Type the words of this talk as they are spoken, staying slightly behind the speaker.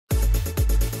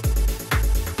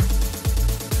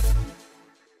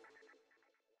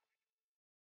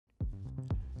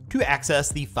To access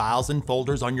the files and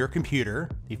folders on your computer,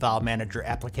 the File Manager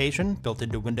application built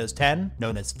into Windows 10,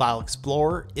 known as File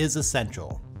Explorer, is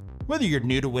essential. Whether you're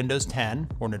new to Windows 10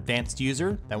 or an advanced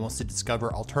user that wants to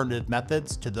discover alternative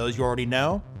methods to those you already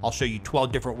know, I'll show you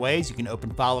 12 different ways you can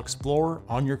open File Explorer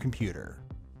on your computer.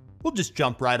 We'll just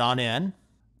jump right on in.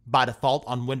 By default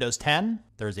on Windows 10,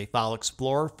 there's a File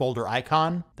Explorer folder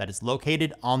icon that is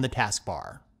located on the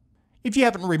taskbar. If you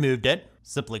haven't removed it,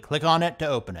 simply click on it to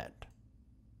open it.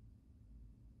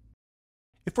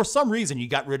 If for some reason you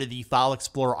got rid of the File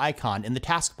Explorer icon in the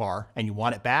taskbar and you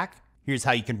want it back, here's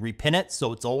how you can repin it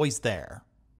so it's always there.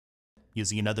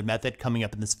 Using another method coming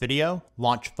up in this video,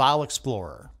 launch File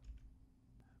Explorer.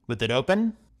 With it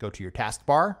open, go to your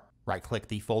taskbar, right-click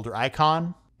the folder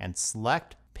icon, and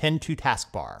select Pin to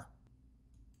Taskbar.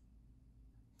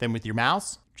 Then with your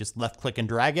mouse, just left-click and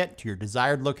drag it to your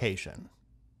desired location.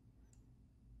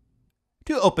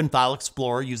 To open File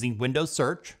Explorer using Windows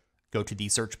Search, go to the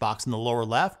search box in the lower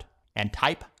left and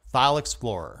type File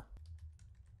Explorer.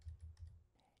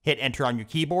 Hit Enter on your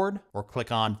keyboard or click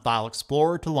on File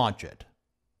Explorer to launch it.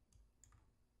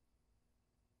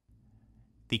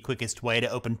 The quickest way to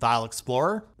open File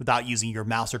Explorer without using your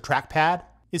mouse or trackpad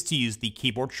is to use the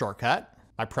keyboard shortcut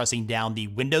by pressing down the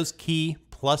Windows key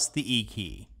plus the E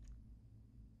key.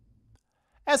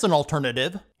 As an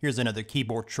alternative, here's another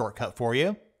keyboard shortcut for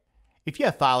you. If you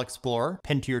have File Explorer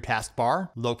pinned to your taskbar,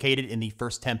 located in the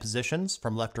first 10 positions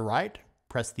from left to right,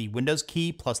 press the Windows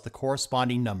key plus the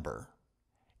corresponding number.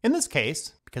 In this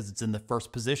case, because it's in the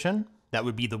first position, that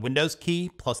would be the Windows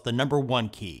key plus the number 1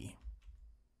 key.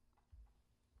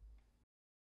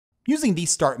 Using the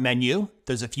Start menu,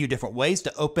 there's a few different ways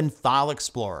to open File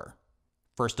Explorer.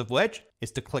 First of which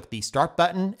is to click the Start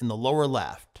button in the lower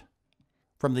left.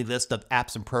 From the list of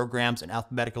apps and programs in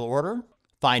alphabetical order,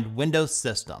 find Windows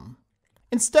System.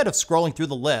 Instead of scrolling through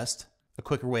the list, a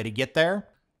quicker way to get there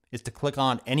is to click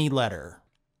on any letter.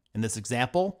 In this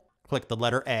example, click the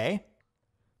letter A,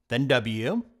 then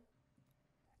W,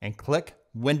 and click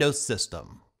Windows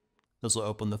System. This will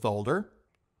open the folder.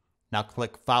 Now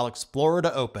click File Explorer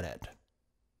to open it.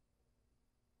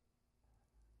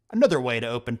 Another way to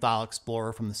open File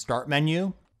Explorer from the Start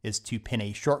menu is to pin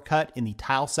a shortcut in the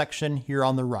tile section here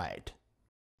on the right.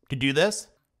 To do this,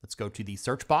 let's go to the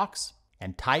search box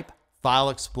and type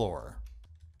File Explorer.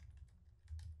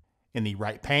 In the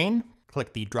right pane,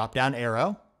 click the drop-down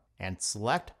arrow and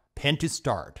select Pin to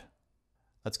Start.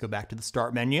 Let's go back to the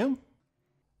Start menu,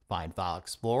 find File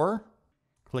Explorer,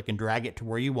 click and drag it to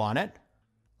where you want it.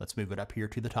 Let's move it up here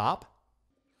to the top.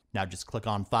 Now just click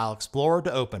on File Explorer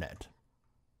to open it.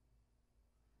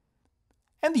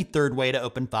 And the third way to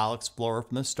open File Explorer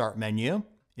from the Start menu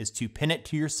is to pin it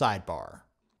to your sidebar.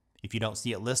 If you don't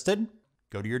see it listed,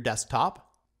 go to your desktop,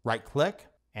 right-click,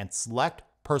 and select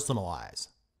Personalize.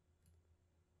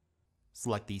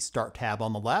 Select the Start tab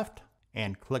on the left,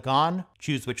 and click on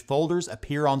Choose which folders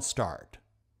appear on Start.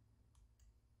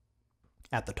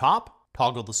 At the top,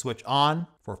 toggle the switch on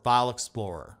for File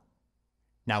Explorer.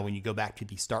 Now when you go back to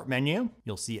the Start menu,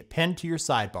 you'll see it pinned to your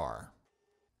sidebar.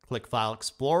 Click File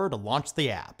Explorer to launch the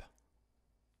app.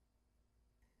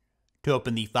 To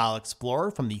open the File Explorer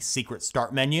from the secret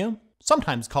Start menu,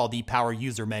 sometimes called the Power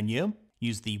User menu,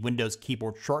 use the Windows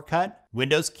keyboard shortcut,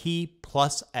 Windows key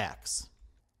plus X,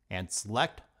 and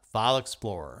select File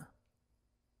Explorer.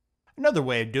 Another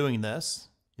way of doing this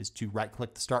is to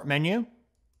right-click the Start menu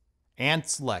and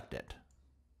select it.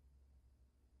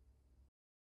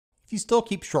 If you still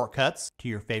keep shortcuts to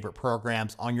your favorite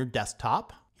programs on your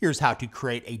desktop, here's how to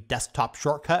create a desktop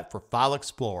shortcut for File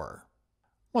Explorer.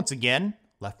 Once again,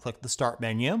 left-click the Start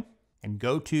menu and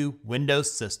go to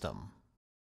Windows System.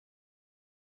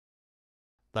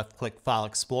 Left-click File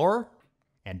Explorer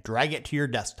and drag it to your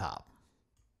desktop.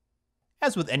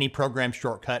 As with any program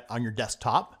shortcut on your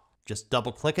desktop, just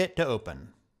double-click it to open.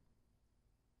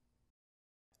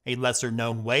 A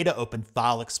lesser-known way to open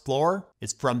File Explorer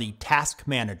is from the Task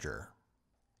Manager.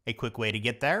 A quick way to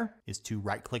get there is to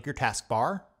right-click your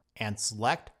taskbar and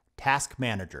select Task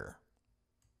Manager.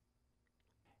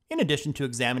 In addition to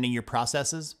examining your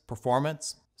processes,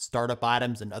 performance, startup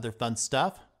items, and other fun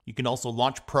stuff, you can also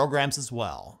launch programs as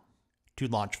well. To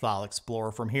launch File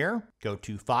Explorer from here, go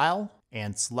to File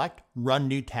and select Run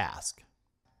New Task.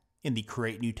 In the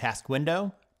Create New Task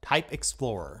window, type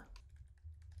Explorer.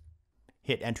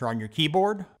 Hit Enter on your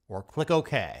keyboard or click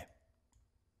OK.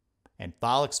 And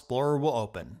File Explorer will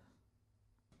open.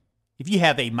 If you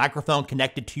have a microphone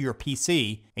connected to your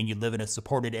PC and you live in a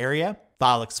supported area,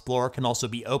 File Explorer can also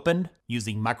be opened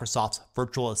using Microsoft's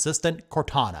virtual assistant,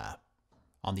 Cortana.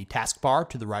 On the taskbar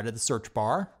to the right of the search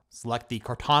bar, select the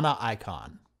Cortana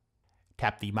icon.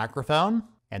 Tap the microphone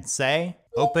and say,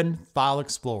 Open File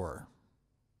Explorer.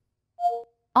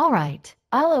 All right,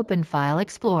 I'll open File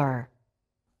Explorer.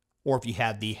 Or if you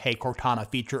have the Hey Cortana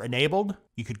feature enabled,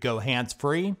 you could go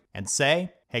hands-free and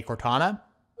say, Hey Cortana,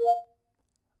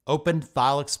 open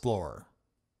File Explorer.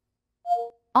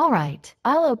 All right,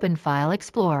 I'll open File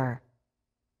Explorer.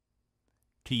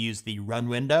 To use the Run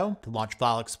window to launch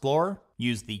File Explorer,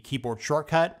 use the keyboard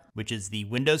shortcut, which is the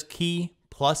Windows key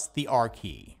plus the R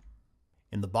key.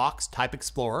 In the box, type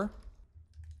Explorer,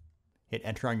 hit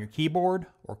Enter on your keyboard,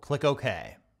 or click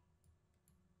OK.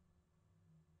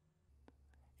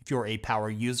 If you're a power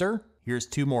user, here's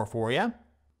 2 more for you.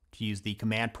 To use the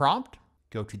command prompt,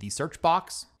 go to the search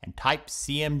box and type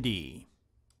CMD.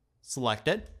 Select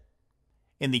it.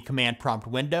 In the command prompt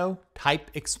window,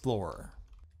 type Explorer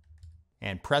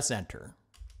and press Enter.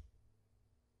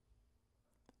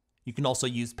 You can also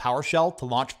use PowerShell to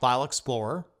launch File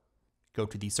Explorer. Go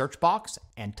to the search box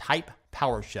and type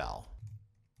PowerShell.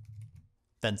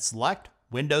 Then select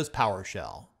Windows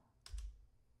PowerShell.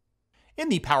 In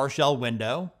the PowerShell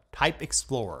window, type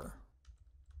Explorer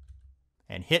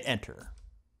and hit Enter.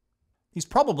 These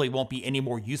probably won't be any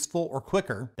more useful or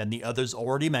quicker than the others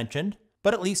already mentioned,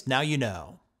 but at least now you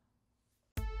know.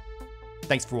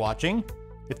 Thanks for watching.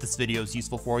 If this video is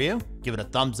useful for you, give it a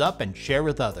thumbs up and share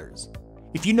with others.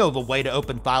 If you know of a way to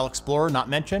open File Explorer not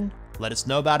mentioned, let us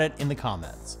know about it in the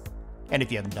comments. And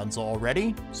if you haven't done so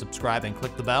already, subscribe and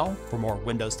click the bell for more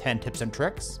Windows 10 tips and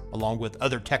tricks, along with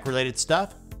other tech-related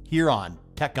stuff here on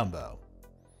Tech Gumbo.